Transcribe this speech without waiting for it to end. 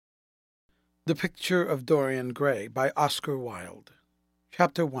The Picture of Dorian Gray by Oscar Wilde.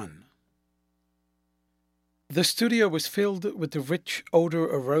 Chapter 1. The studio was filled with the rich odor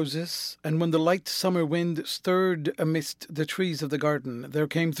of roses, and when the light summer wind stirred amidst the trees of the garden, there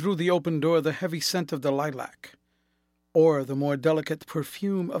came through the open door the heavy scent of the lilac, or the more delicate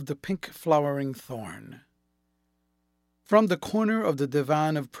perfume of the pink-flowering thorn. From the corner of the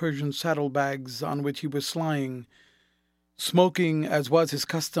divan of Persian saddlebags on which he was lying, smoking, as was his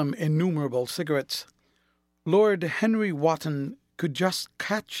custom, innumerable cigarettes, Lord Henry Wotton could just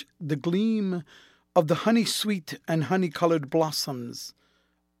catch the gleam of the honey-sweet and honey-coloured blossoms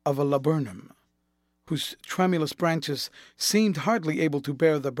of a laburnum, whose tremulous branches seemed hardly able to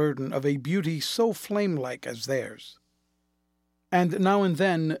bear the burden of a beauty so flame-like as theirs. And now and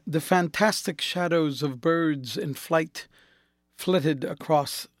then the fantastic shadows of birds in flight flitted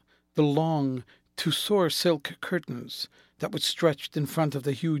across the long tussore silk curtains that was stretched in front of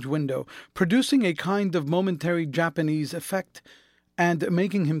the huge window, producing a kind of momentary Japanese effect, and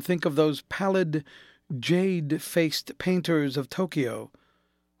making him think of those pallid, jade-faced painters of Tokyo,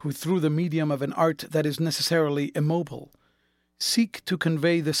 who, through the medium of an art that is necessarily immobile, seek to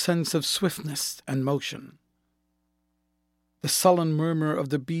convey the sense of swiftness and motion. The sullen murmur of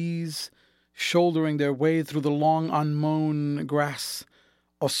the bees, shouldering their way through the long unmown grass,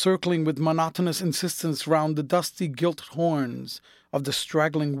 or circling with monotonous insistence round the dusty gilt horns of the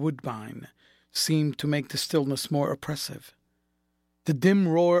straggling woodbine, seemed to make the stillness more oppressive. The dim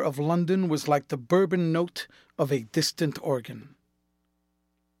roar of London was like the bourbon note of a distant organ.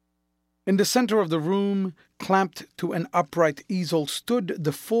 In the centre of the room, clamped to an upright easel, stood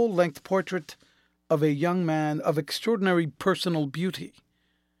the full-length portrait of a young man of extraordinary personal beauty,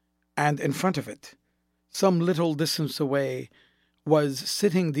 and in front of it, some little distance away, was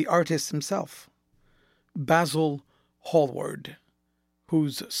sitting the artist himself, Basil Hallward,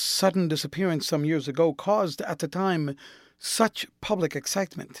 whose sudden disappearance some years ago caused at the time such public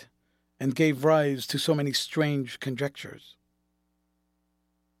excitement, and gave rise to so many strange conjectures.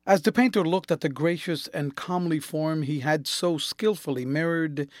 As the painter looked at the gracious and comely form he had so skilfully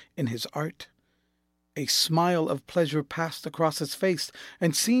mirrored in his art, a smile of pleasure passed across his face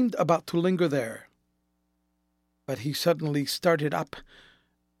and seemed about to linger there. But he suddenly started up,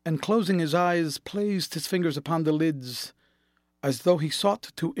 and closing his eyes, placed his fingers upon the lids, as though he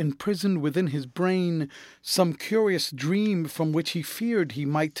sought to imprison within his brain some curious dream from which he feared he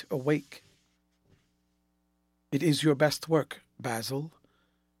might awake. "It is your best work, Basil,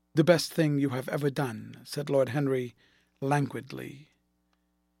 the best thing you have ever done," said Lord Henry languidly.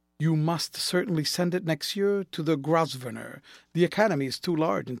 "You must certainly send it next year to the Grosvenor. The Academy is too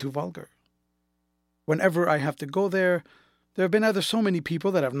large and too vulgar. Whenever I have to go there have been either so many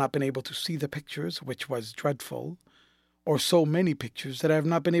people that I have not been able to see the pictures, which was dreadful, or so many pictures that I have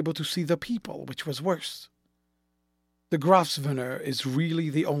not been able to see the people, which was worse. The Grosvenor is really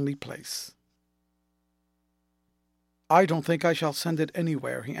the only place." "I don't think I shall send it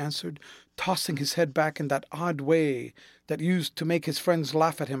anywhere," he answered, tossing his head back in that odd way that used to make his friends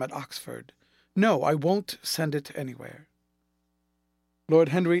laugh at him at Oxford. "No, I won't send it anywhere." Lord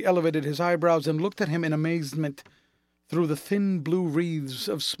Henry elevated his eyebrows and looked at him in amazement through the thin blue wreaths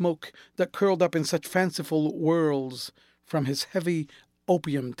of smoke that curled up in such fanciful whirls from his heavy,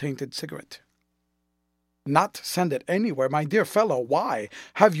 opium-tainted cigarette. "Not send it anywhere, my dear fellow? Why?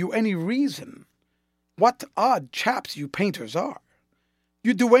 Have you any reason? What odd chaps you painters are!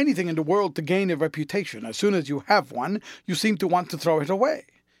 You do anything in the world to gain a reputation. As soon as you have one, you seem to want to throw it away.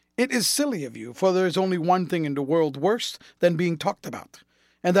 It is silly of you, for there is only one thing in the world worse than being talked about,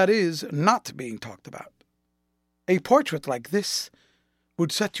 and that is not being talked about. A portrait like this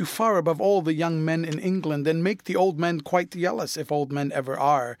would set you far above all the young men in England, and make the old men quite jealous, if old men ever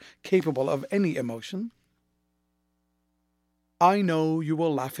are capable of any emotion." "I know you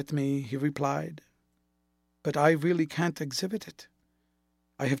will laugh at me," he replied, "but I really can't exhibit it.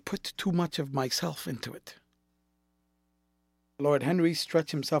 I have put too much of myself into it." Lord Henry stretched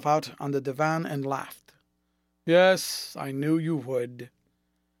himself out on the divan and laughed. "Yes, I knew you would.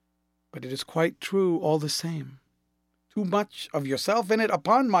 But it is quite true all the same. Too much of yourself in it?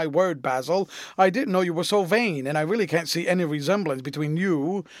 Upon my word, Basil, I didn't know you were so vain, and I really can't see any resemblance between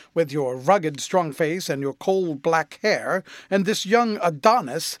you, with your rugged, strong face and your coal-black hair, and this young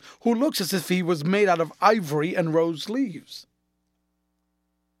Adonis, who looks as if he was made out of ivory and rose leaves."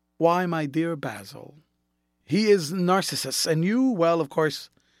 "Why, my dear Basil, he is Narcissus, and you, well, of course,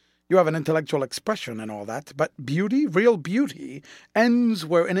 you have an intellectual expression and all that, but beauty, real beauty, ends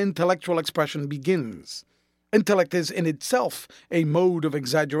where an intellectual expression begins. Intellect is in itself a mode of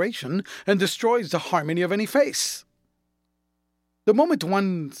exaggeration, and destroys the harmony of any face." The moment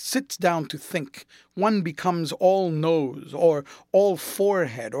one sits down to think, one becomes all nose or all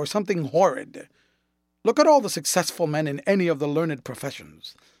forehead or something horrid. Look at all the successful men in any of the learned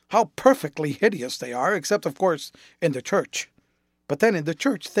professions. How perfectly hideous they are, except, of course, in the church. But then in the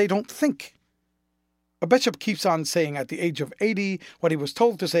church they don't think. A bishop keeps on saying at the age of 80 what he was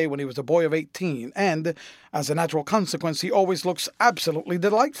told to say when he was a boy of 18, and, as a natural consequence, he always looks absolutely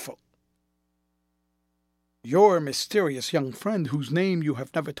delightful. Your mysterious young friend, whose name you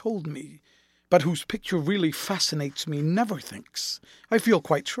have never told me, but whose picture really fascinates me, never thinks. I feel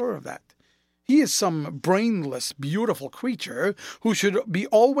quite sure of that. He is some brainless, beautiful creature who should be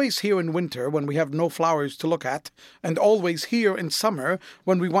always here in winter when we have no flowers to look at, and always here in summer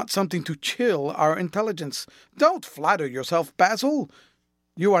when we want something to chill our intelligence. Don't flatter yourself, Basil.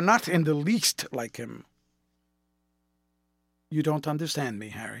 You are not in the least like him. You don't understand me,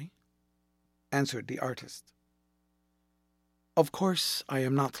 Harry, answered the artist. Of course I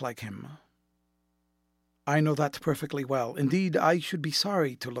am not like him. I know that perfectly well. Indeed, I should be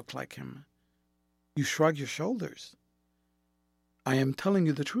sorry to look like him. You shrug your shoulders. I am telling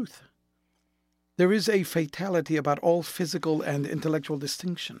you the truth. There is a fatality about all physical and intellectual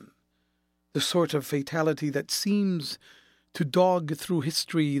distinction, the sort of fatality that seems to dog through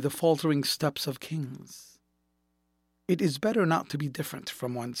history the faltering steps of kings. It is better not to be different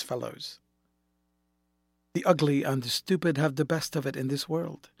from one's fellows. The ugly and the stupid have the best of it in this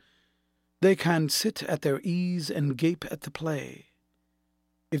world. They can sit at their ease and gape at the play.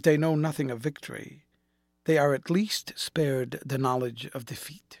 If they know nothing of victory, they are at least spared the knowledge of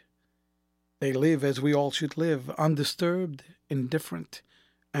defeat. They live as we all should live, undisturbed, indifferent,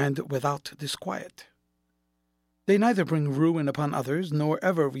 and without disquiet. They neither bring ruin upon others, nor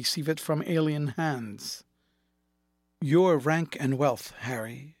ever receive it from alien hands. Your rank and wealth,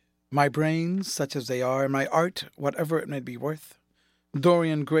 Harry, my brains, such as they are, my art, whatever it may be worth,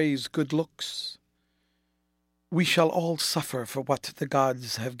 Dorian Gray's good looks, we shall all suffer for what the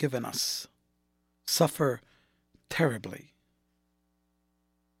gods have given us. Suffer terribly.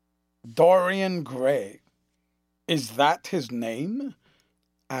 Dorian Gray. Is that his name?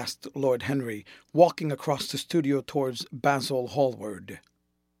 Asked Lord Henry, walking across the studio towards Basil Hallward.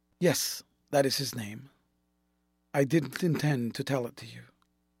 Yes, that is his name. I didn't intend to tell it to you.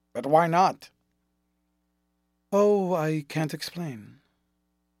 But why not? Oh, I can't explain.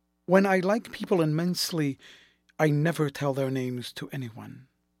 When I like people immensely, I never tell their names to anyone.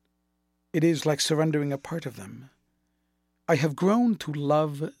 It is like surrendering a part of them. I have grown to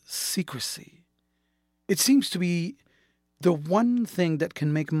love secrecy. It seems to be the one thing that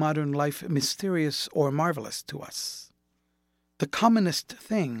can make modern life mysterious or marvelous to us. The commonest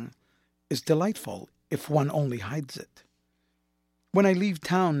thing is delightful if one only hides it. When I leave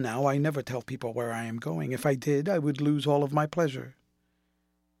town now, I never tell people where I am going. If I did, I would lose all of my pleasure.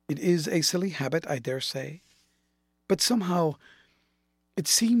 It is a silly habit, I dare say, but somehow it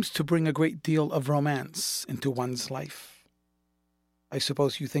seems to bring a great deal of romance into one's life. I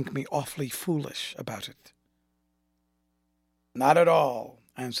suppose you think me awfully foolish about it. Not at all,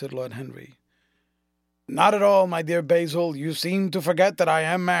 answered Lord Henry. Not at all, my dear Basil. You seem to forget that I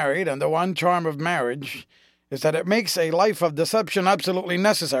am married, and the one charm of marriage is that it makes a life of deception absolutely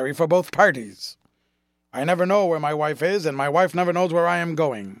necessary for both parties. I never know where my wife is, and my wife never knows where I am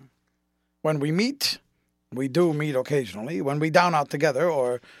going. When we meet, we do meet occasionally, when we dine out together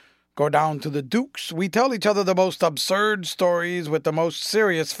or go down to the Duke's, we tell each other the most absurd stories with the most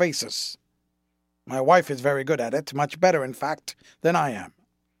serious faces. My wife is very good at it, much better, in fact, than I am.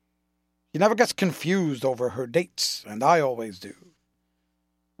 She never gets confused over her dates, and I always do.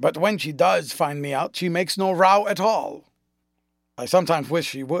 But when she does find me out, she makes no row at all. I sometimes wish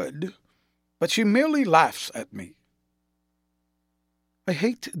she would, but she merely laughs at me. I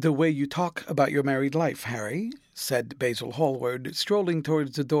hate the way you talk about your married life, Harry, said Basil Hallward, strolling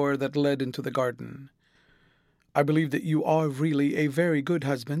towards the door that led into the garden. I believe that you are really a very good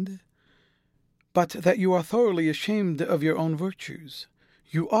husband, but that you are thoroughly ashamed of your own virtues.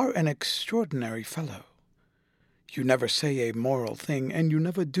 You are an extraordinary fellow. You never say a moral thing, and you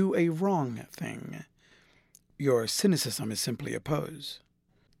never do a wrong thing. Your cynicism is simply a pose.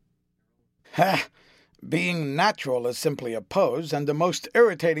 Ha! Being natural is simply a pose, and the most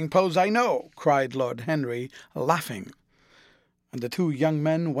irritating pose I know, cried Lord Henry, laughing. And the two young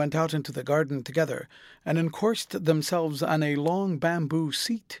men went out into the garden together, and uncoursed themselves on a long bamboo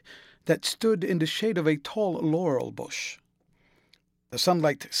seat that stood in the shade of a tall laurel bush. The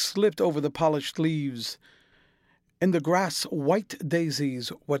sunlight slipped over the polished leaves. In the grass, white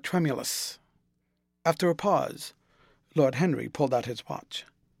daisies were tremulous. After a pause, Lord Henry pulled out his watch.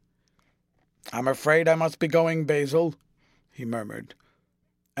 I'm afraid I must be going, Basil. he murmured.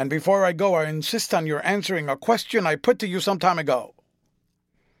 "And before I go, I insist on your answering a question I put to you some time ago."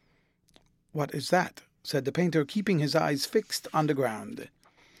 "What is that?" said the painter, keeping his eyes fixed on the ground.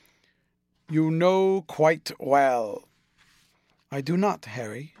 "You know quite well." "I do not,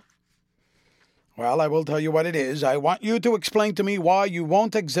 Harry." "Well, I will tell you what it is. I want you to explain to me why you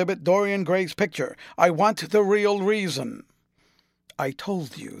won't exhibit Dorian Gray's picture. I want the real reason." "I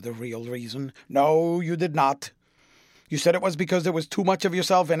told you the real reason." "No, you did not. You said it was because there was too much of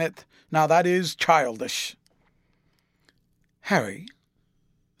yourself in it. Now that is childish." "Harry,"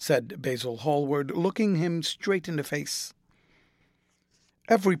 said Basil Hallward, looking him straight in the face,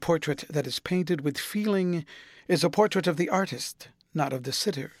 "every portrait that is painted with feeling is a portrait of the artist, not of the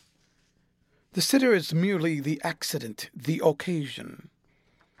sitter. The sitter is merely the accident, the occasion.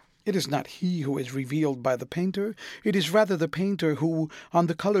 It is not he who is revealed by the painter, it is rather the painter who, on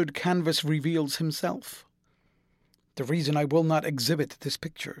the coloured canvas, reveals himself. The reason I will not exhibit this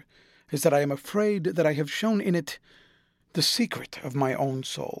picture is that I am afraid that I have shown in it the secret of my own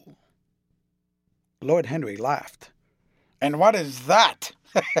soul." Lord Henry laughed. "And what is that?"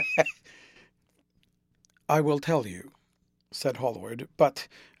 "I will tell you," said Hallward, but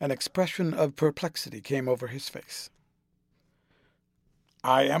an expression of perplexity came over his face.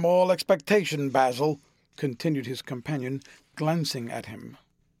 "I am all expectation, Basil," continued his companion, glancing at him.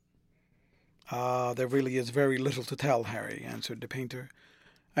 "Ah, there really is very little to tell, Harry," answered the painter,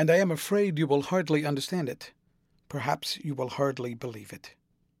 "and I am afraid you will hardly understand it. Perhaps you will hardly believe it."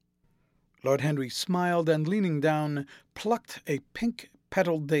 Lord Henry smiled and, leaning down, plucked a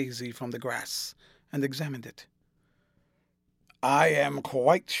pink-petalled daisy from the grass and examined it. "I am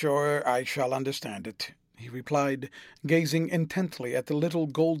quite sure I shall understand it," he replied, gazing intently at the little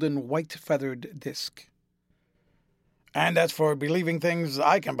golden white-feathered disk. "And as for believing things,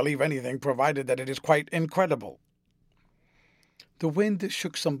 I can believe anything, provided that it is quite incredible." The wind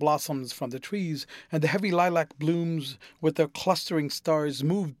shook some blossoms from the trees, and the heavy lilac blooms with their clustering stars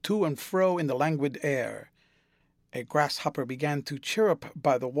moved to and fro in the languid air. A grasshopper began to chirrup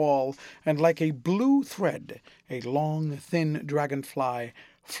by the wall, and like a blue thread, a long, thin dragonfly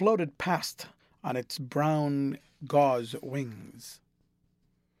floated past on its brown gauze wings.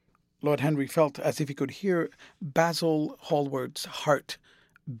 Lord Henry felt as if he could hear Basil Hallward's heart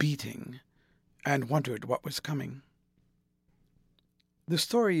beating, and wondered what was coming. "The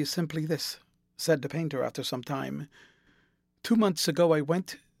story is simply this," said the painter after some time. 2 months ago I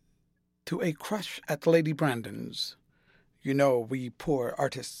went to a crush at Lady Brandon's. You know, we poor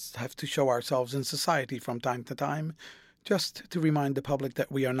artists have to show ourselves in society from time to time, just to remind the public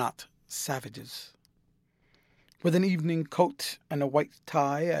that we are not savages. With an evening coat and a white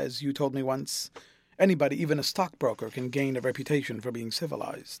tie, as you told me once, anybody, even a stockbroker, can gain a reputation for being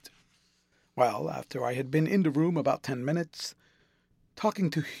civilized. Well, after I had been in the room about 10 minutes, talking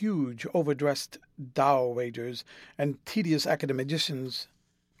to huge, overdressed dow-wagers and tedious academicians,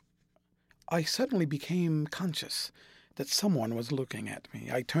 I suddenly became conscious that someone was looking at me.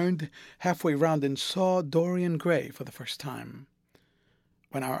 I turned halfway round and saw Dorian Gray for the first time.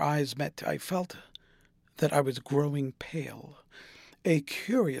 When our eyes met, I felt that I was growing pale. A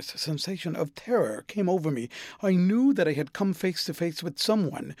curious sensation of terror came over me. I knew that I had come face to face with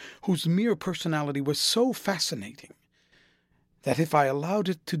someone whose mere personality was so fascinating that if I allowed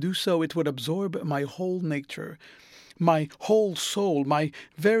it to do so, it would absorb my whole nature, my whole soul, my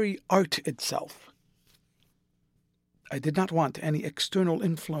very art itself. I did not want any external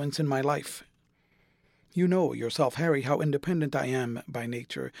influence in my life. You know yourself, Harry, how independent I am by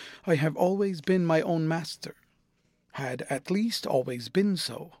nature. I have always been my own master, had at least always been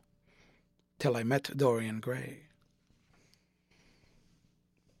so, till I met Dorian Gray.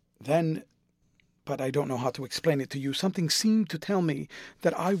 Then, but I don't know how to explain it to you, something seemed to tell me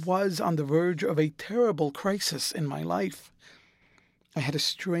that I was on the verge of a terrible crisis in my life. I had a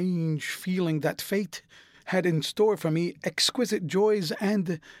strange feeling that fate had in store for me exquisite joys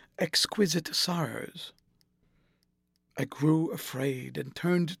and exquisite sorrows. I grew afraid and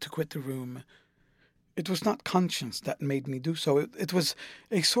turned to quit the room. It was not conscience that made me do so. It was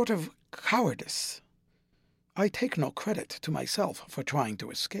a sort of cowardice. I take no credit to myself for trying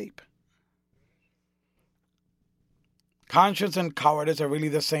to escape. Conscience and cowardice are really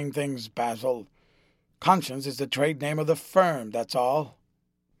the same things, Basil. Conscience is the trade name of the firm, that's all.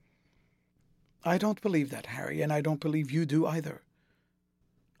 I don't believe that, Harry, and I don't believe you do either.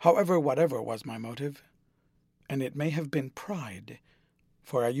 However, whatever was my motive, and it may have been pride,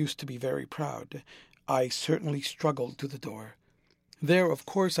 for I used to be very proud, I certainly struggled to the door. There, of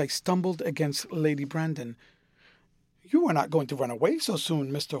course, I stumbled against Lady Brandon. "You are not going to run away so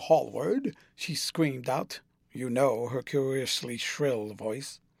soon, Mr. Hallward," she screamed out. You know her curiously shrill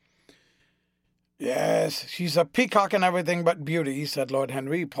voice. Yes, she's a peacock and everything but beauty, said Lord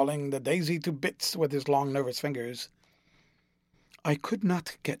Henry, pulling the daisy to bits with his long nervous fingers. I could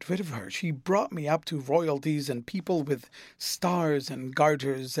not get rid of her. She brought me up to royalties and people with stars and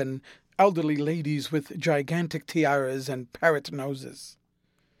garters and elderly ladies with gigantic tiaras and parrot noses.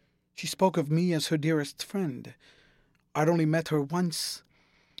 She spoke of me as her dearest friend. I'd only met her once,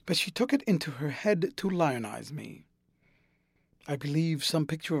 but she took it into her head to lionize me. I believe some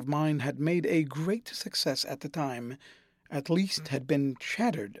picture of mine had made a great success at the time, at least had been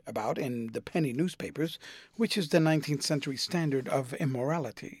chattered about in the penny newspapers, which is the 19th century standard of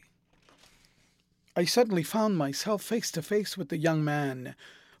immorality. I suddenly found myself face to face with the young man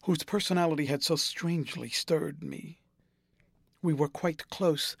whose personality had so strangely stirred me. We were quite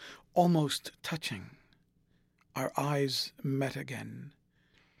close, almost touching. Our eyes met again.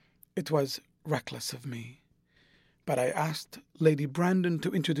 It was reckless of me, but I asked Lady Brandon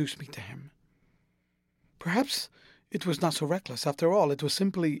to introduce me to him. Perhaps it was not so reckless after all. It was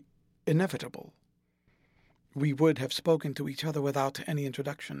simply inevitable. We would have spoken to each other without any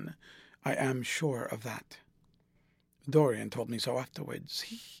introduction. I am sure of that. Dorian told me so afterwards.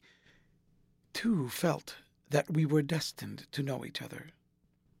 He, too, felt that we were destined to know each other.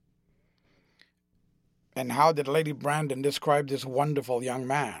 And how did Lady Brandon describe this wonderful young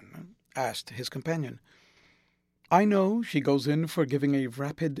man? Asked his companion. I know she goes in for giving a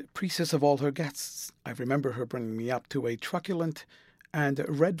rapid precis of all her guests. I remember her bringing me up to a truculent and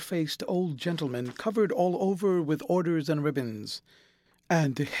red-faced old gentleman covered all over with orders and ribbons,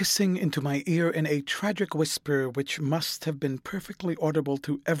 and hissing into my ear in a tragic whisper which must have been perfectly audible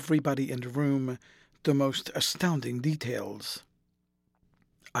to everybody in the room the most astounding details.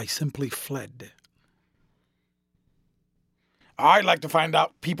 I simply fled. I'd like to find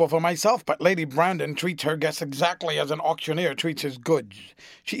out people for myself, but Lady Brandon treats her guests exactly as an auctioneer treats his goods.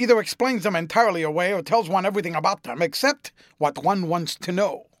 She either explains them entirely away or tells one everything about them, except what one wants to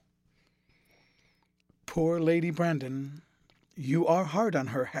know. Poor Lady Brandon. You are hard on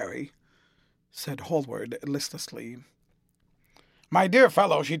her, Harry, said Hallward listlessly. My dear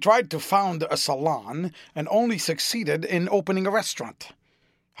fellow, she tried to found a salon and only succeeded in opening a restaurant.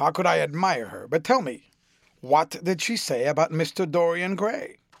 How could I admire her? But tell me, what did she say about Mr. Dorian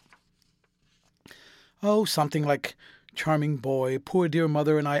Gray? Oh, something like, charming boy, poor dear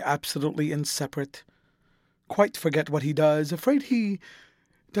mother and I absolutely inseparate. Quite forget what he does, afraid he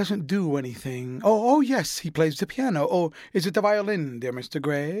doesn't do anything. Oh, yes, he plays the piano. Oh, is it the violin, dear Mr.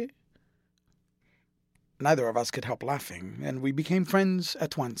 Gray? Neither of us could help laughing, and we became friends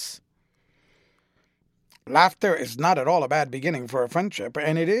at once. Laughter is not at all a bad beginning for a friendship,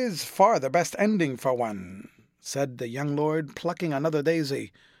 and it is far the best ending for one, said the young lord, plucking another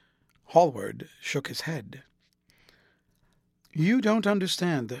daisy. Hallward shook his head. You don't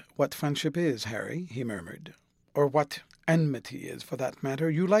understand what friendship is, Harry, he murmured, or what enmity is, for that matter.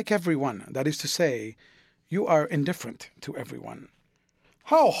 You like everyone. That is to say, you are indifferent to everyone.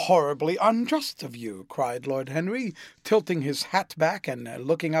 How horribly unjust of you, cried Lord Henry, tilting his hat back and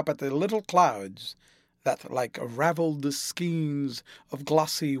looking up at the little clouds that, like ravelled skeins of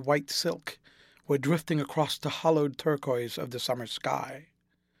glossy white silk, were drifting across the hollowed turquoise of the summer sky.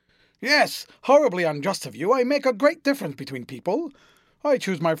 Yes, horribly unjust of you. I make a great difference between people. I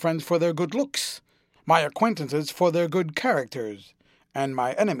choose my friends for their good looks, my acquaintances for their good characters, and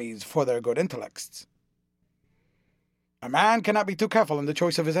my enemies for their good intellects. A man cannot be too careful in the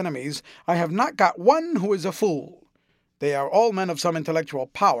choice of his enemies. I have not got one who is a fool. They are all men of some intellectual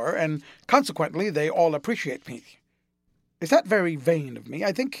power, and consequently they all appreciate me. Is that very vain of me?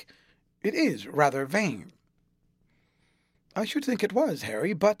 I think it is rather vain. I should think it was,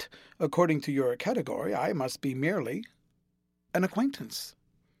 Harry, but, according to your category, I must be merely an acquaintance.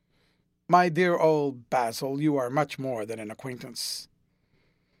 My dear old Basil, you are much more than an acquaintance.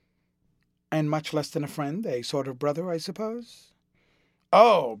 And much less than a friend, a sort of brother, I suppose?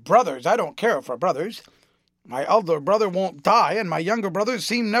 Oh, brothers, I don't care for brothers. My elder brother won't die, and my younger brothers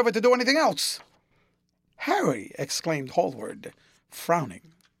seem never to do anything else. Harry, exclaimed Hallward,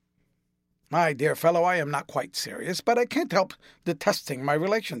 frowning. My dear fellow, I am not quite serious, but I can't help detesting my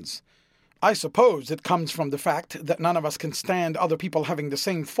relations. I suppose it comes from the fact that none of us can stand other people having the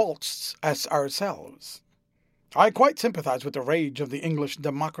same faults as ourselves. I quite sympathize with the rage of the English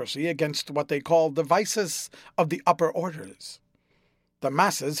democracy against what they call the vices of the upper orders. The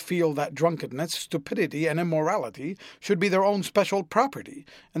masses feel that drunkenness, stupidity, and immorality should be their own special property,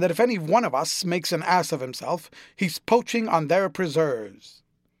 and that if any one of us makes an ass of himself, he's poaching on their preserves.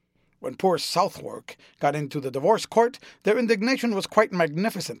 When poor Southwark got into the divorce court, their indignation was quite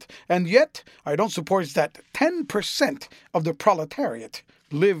magnificent, and yet I don't suppose that 10% of the proletariat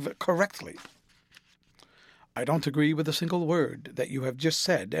live correctly. I don't agree with a single word that you have just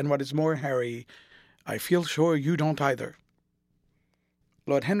said, and what is more, Harry, I feel sure you don't either.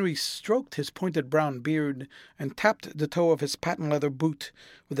 Lord Henry stroked his pointed brown beard and tapped the toe of his patent-leather boot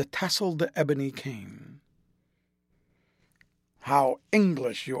with a tasselled ebony cane. How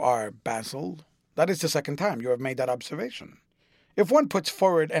English you are, Basil. That is the second time you have made that observation. If one puts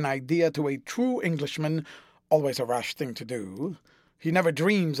forward an idea to a true Englishman, always a rash thing to do, he never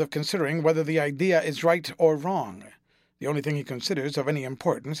dreams of considering whether the idea is right or wrong. The only thing he considers of any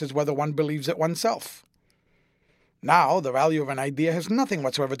importance is whether one believes it oneself. Now, the value of an idea has nothing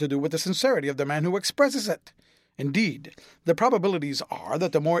whatsoever to do with the sincerity of the man who expresses it. Indeed, the probabilities are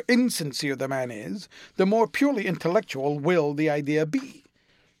that the more insincere the man is, the more purely intellectual will the idea be,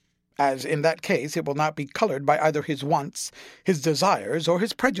 as in that case it will not be colored by either his wants, his desires, or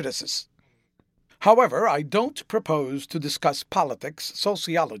his prejudices. However, I don't propose to discuss politics,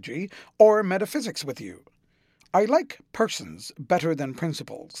 sociology, or metaphysics with you. I like persons better than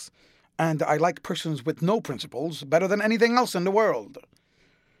principles, and I like persons with no principles better than anything else in the world.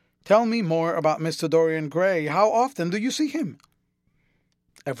 Tell me more about Mr. Dorian Gray. How often do you see him?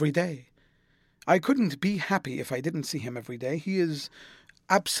 Every day. I couldn't be happy if I didn't see him every day. He is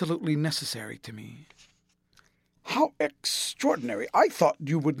absolutely necessary to me. How extraordinary! I thought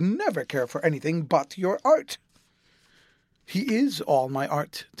you would never care for anything but your art. He is all my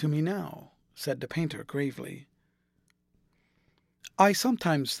art to me now, said the painter gravely. I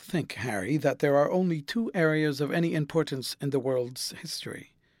sometimes think, Harry, that there are only two areas of any importance in the world's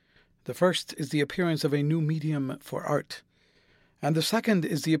history. The first is the appearance of a new medium for art, and the second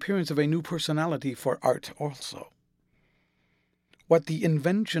is the appearance of a new personality for art also. What the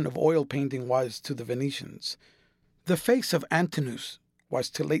invention of oil painting was to the Venetians, the face of Antinous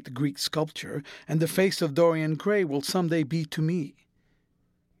was to late Greek sculpture, and the face of Dorian Gray will some day be to me.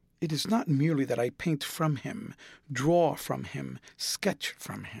 It is not merely that I paint from him, draw from him, sketch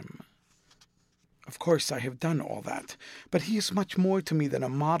from him. Of course, I have done all that, but he is much more to me than a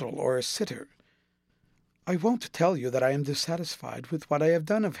model or a sitter. I won't tell you that I am dissatisfied with what I have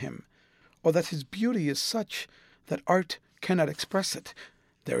done of him, or that his beauty is such that art cannot express it.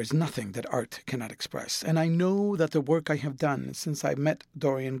 There is nothing that art cannot express, and I know that the work I have done since I met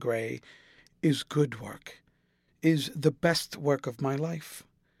Dorian Gray is good work, is the best work of my life.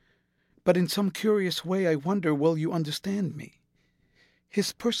 But in some curious way I wonder, will you understand me?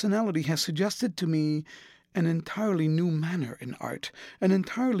 His personality has suggested to me an entirely new manner in art, an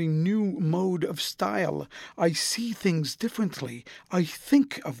entirely new mode of style. I see things differently. I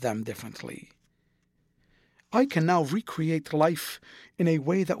think of them differently. I can now recreate life in a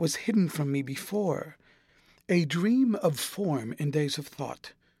way that was hidden from me before. A dream of form in days of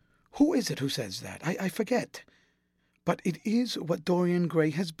thought. Who is it who says that? I forget. But it is what Dorian Gray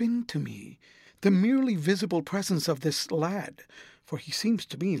has been to me, the merely visible presence of this lad, for he seems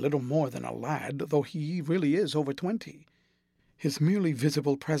to me little more than a lad, though he really is over 20. His merely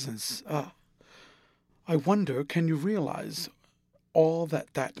visible presence, I wonder, can you realize all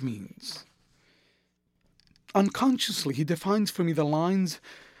that that means? Unconsciously, he defines for me the lines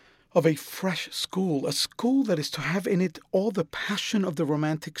of a fresh school, a school that is to have in it all the passion of the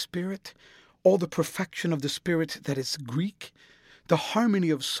romantic spirit, all the perfection of the spirit that is Greek, the harmony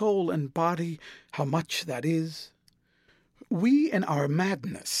of soul and body, how much that is. We, in our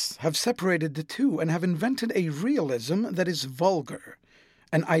madness, have separated the two and have invented a realism that is vulgar,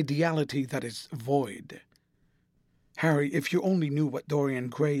 an ideality that is void. Harry, if you only knew what Dorian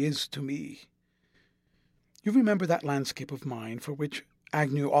Gray is to me. You remember that landscape of mine for which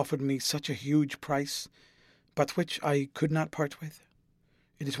Agnew offered me such a huge price, but which I could not part with?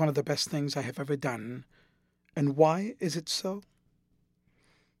 It is one of the best things I have ever done. And why is it so?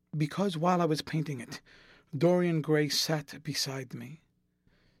 Because while I was painting it, Dorian Gray sat beside me.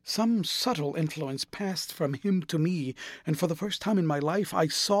 Some subtle influence passed from him to me, and for the first time in my life I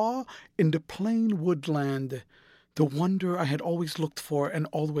saw in the plain woodland the wonder I had always looked for and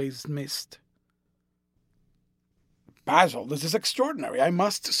always missed. Basil, this is extraordinary. I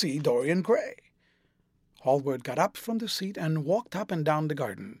must see Dorian Gray. Hallward got up from the seat and walked up and down the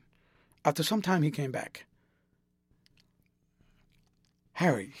garden. After some time he came back.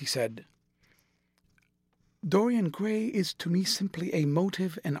 Harry, he said, Dorian Gray is to me simply a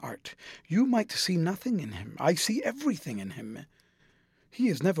motive in art. You might see nothing in him. I see everything in him. He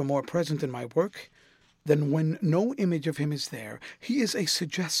is never more present in my work than when no image of him is there. He is a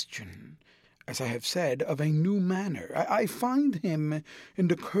suggestion, as I have said, of a new manner. I find him in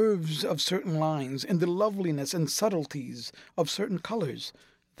the curves of certain lines, in the loveliness and subtleties of certain colours.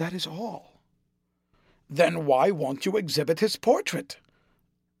 That is all." "Then why won't you exhibit his portrait?"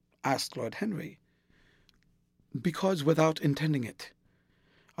 asked Lord Henry. "Because, without intending it,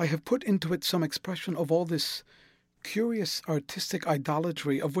 I have put into it some expression of all this curious artistic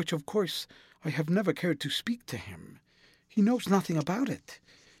idolatry of which, of course, I have never cared to speak to him. He knows nothing about it.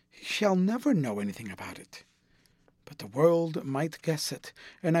 He shall never know anything about it. But the world might guess it,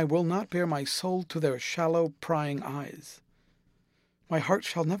 and I will not bare my soul to their shallow, prying eyes. My heart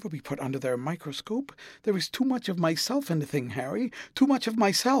shall never be put under their microscope. There is too much of myself in the thing, Harry, too much of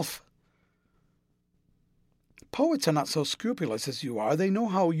myself. Poets are not so scrupulous as you are. They know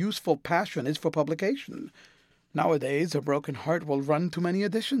how useful passion is for publication. Nowadays a broken heart will run to many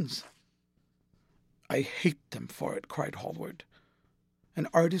editions." "I hate them for it," cried Hallward. "An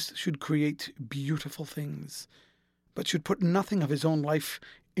artist should create beautiful things, but should put nothing of his own life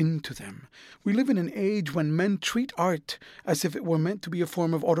into them. We live in an age when men treat art as if it were meant to be a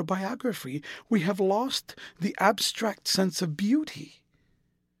form of autobiography. We have lost the abstract sense of beauty.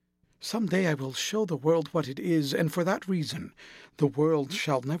 Some day I will show the world what it is, and for that reason the world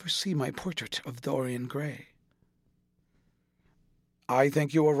shall never see my portrait of Dorian Gray." "I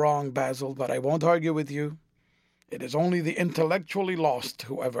think you are wrong, Basil, but I won't argue with you. It is only the intellectually lost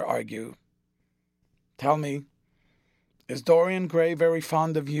who ever argue. Tell me, is Dorian Gray very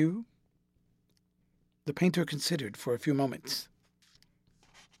fond of you?" The painter considered for a few moments.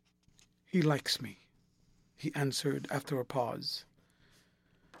 "He likes me," he answered after a pause.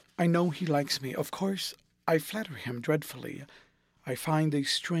 "I know he likes me. Of course, I flatter him dreadfully. I find a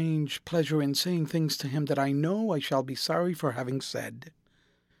strange pleasure in saying things to him that I know I shall be sorry for having said.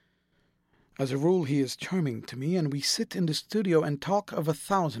 As a rule, he is charming to me, and we sit in the studio and talk of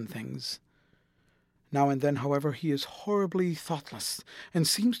 1,000 things. Now and then, however, he is horribly thoughtless, and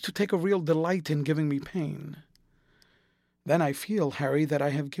seems to take a real delight in giving me pain. Then I feel, Harry, that I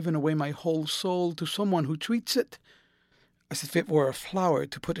have given away my whole soul to someone who treats it as if it were a flower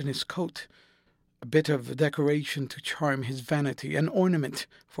to put in his coat, a bit of decoration to charm his vanity, an ornament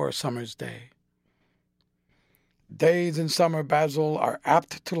for a summer's day." "Days in summer, Basil, are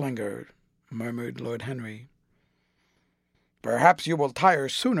apt to linger," murmured Lord Henry. "Perhaps you will tire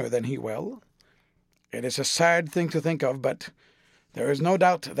sooner than he will. It is a sad thing to think of, but there is no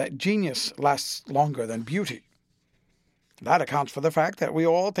doubt that genius lasts longer than beauty. That accounts for the fact that we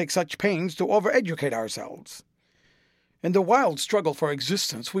all take such pains to over-educate ourselves. In the wild struggle for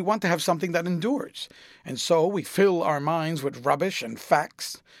existence, we want to have something that endures, and so we fill our minds with rubbish and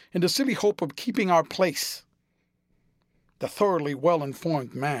facts in the silly hope of keeping our place. The thoroughly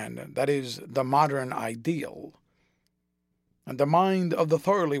well-informed man, that is, the modern ideal. And the mind of the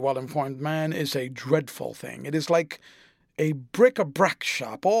thoroughly well-informed man is a dreadful thing. It is like a bric-a-brac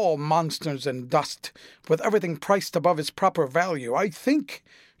shop, all monsters and dust, with everything priced above its proper value. I think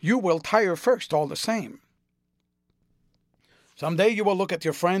you will tire first all the same. Some day you will look at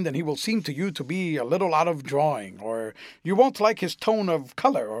your friend and he will seem to you to be a little out of drawing, or you won't like his tone of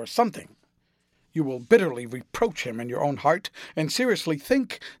colour or something. You will bitterly reproach him in your own heart, and seriously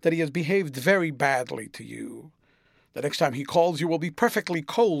think that he has behaved very badly to you. The next time he calls you will be perfectly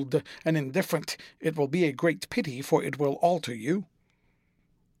cold and indifferent. It will be a great pity, for it will alter you.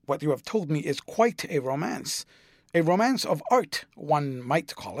 What you have told me is quite a romance of art, one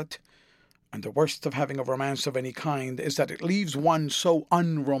might call it. And the worst of having a romance of any kind is that it leaves one so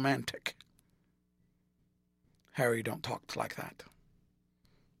unromantic." "Harry, don't talk like that.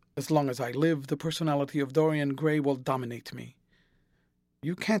 As long as I live, the personality of Dorian Gray will dominate me.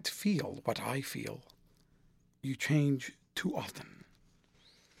 You can't feel what I feel. You change too often."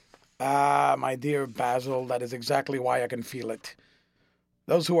 "Ah, my dear Basil, that is exactly why I can feel it.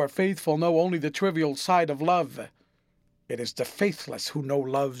 Those who are faithful know only the trivial side of love. It is the faithless who know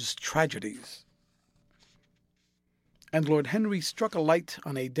love's tragedies." And Lord Henry struck a light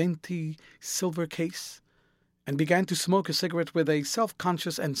on a dainty silver case, and began to smoke a cigarette with a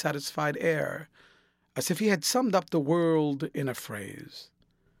self-conscious and satisfied air, as if he had summed up the world in a phrase.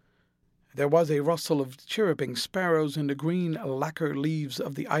 There was a rustle of chirruping sparrows in the green lacquer leaves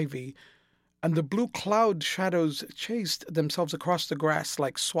of the ivy, and the blue cloud shadows chased themselves across the grass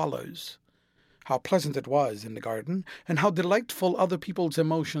like swallows. How pleasant it was in the garden, and how delightful other people's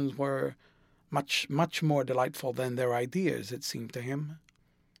emotions were, much, much more delightful than their ideas, it seemed to him.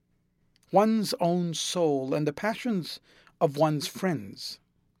 One's own soul and the passions of one's friends,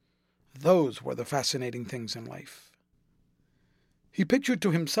 those were the fascinating things in life. He pictured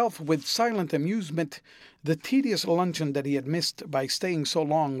to himself with silent amusement the tedious luncheon that he had missed by staying so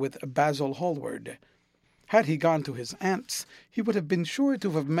long with Basil Hallward. Had he gone to his aunt's, he would have been sure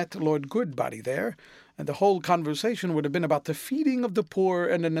to have met Lord Goodbody there, and the whole conversation would have been about the feeding of the poor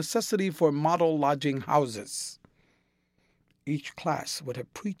and the necessity for model lodging-houses. Each class would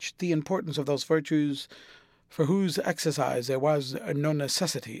have preached the importance of those virtues for whose exercise there was no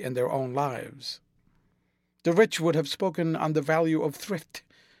necessity in their own lives. The rich would have spoken on the value of thrift,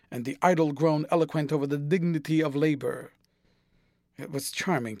 and the idle grown eloquent over the dignity of labour. It was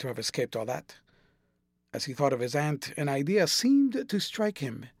charming to have escaped all that. As he thought of his aunt, an idea seemed to strike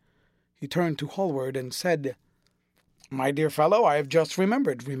him. He turned to Hallward and said, "My dear fellow, I have just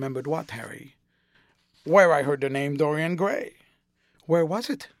remembered." "Remembered what, Harry?" "Where I heard the name Dorian Gray." "Where was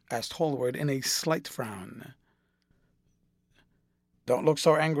it?" asked Hallward in a slight frown. "Don't look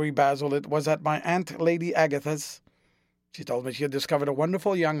so angry, Basil. It was at my Aunt Lady Agatha's. She told me she had discovered a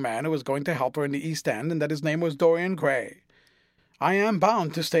wonderful young man who was going to help her in the East End, and that his name was Dorian Gray. I am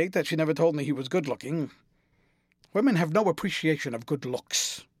bound to state that she never told me he was good-looking. Women have no appreciation of good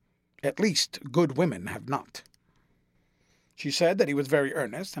looks. At least, good women have not. She said that he was very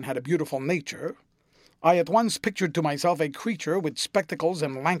earnest and had a beautiful nature. I at once pictured to myself a creature with spectacles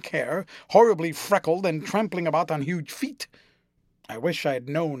and lank hair, horribly freckled and trampling about on huge feet. I wish I had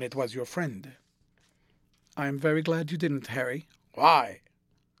known it was your friend." "I am very glad you didn't, Harry." "Why?"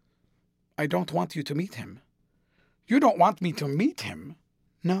 "I don't want you to meet him." "You don't want me to meet him?"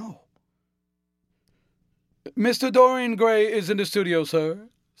 "No." "Mr. Dorian Gray is in the studio, sir,"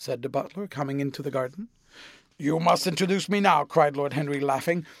 said the butler, coming into the garden. "You must introduce me now," cried Lord Henry,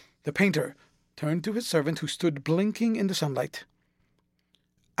 laughing. The painter turned to his servant, who stood blinking in the sunlight.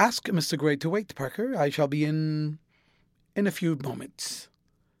 "Ask Mr. Gray to wait, Parker. I shall be in a few moments."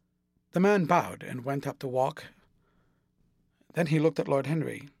 The man bowed and went up the walk. Then he looked at Lord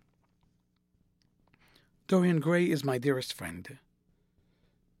Henry. "Dorian Gray is my dearest friend.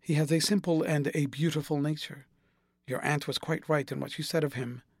 He has a simple and a beautiful nature. Your aunt was quite right in what she said of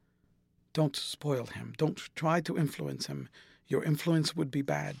him. Don't spoil him. Don't try to influence him. Your influence would be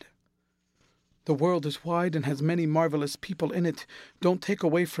bad. The world is wide and has many marvelous people in it. Don't take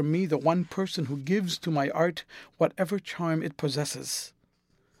away from me the one person who gives to my art whatever charm it possesses.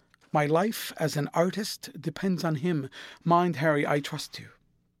 My life as an artist depends on him. Mind, Harry, I trust you."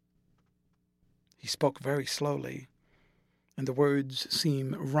 He spoke very slowly, and the words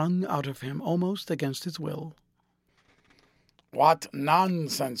seemed wrung out of him almost against his will. "What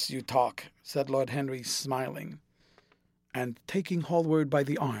nonsense you talk," said Lord Henry, smiling, and taking Hallward by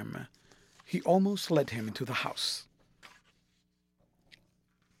the arm, he almost led him into the house.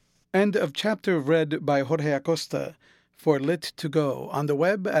 End of chapter read by Jorge Acosta for Lit2Go on the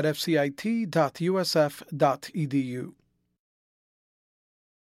web at fcit.usf.edu.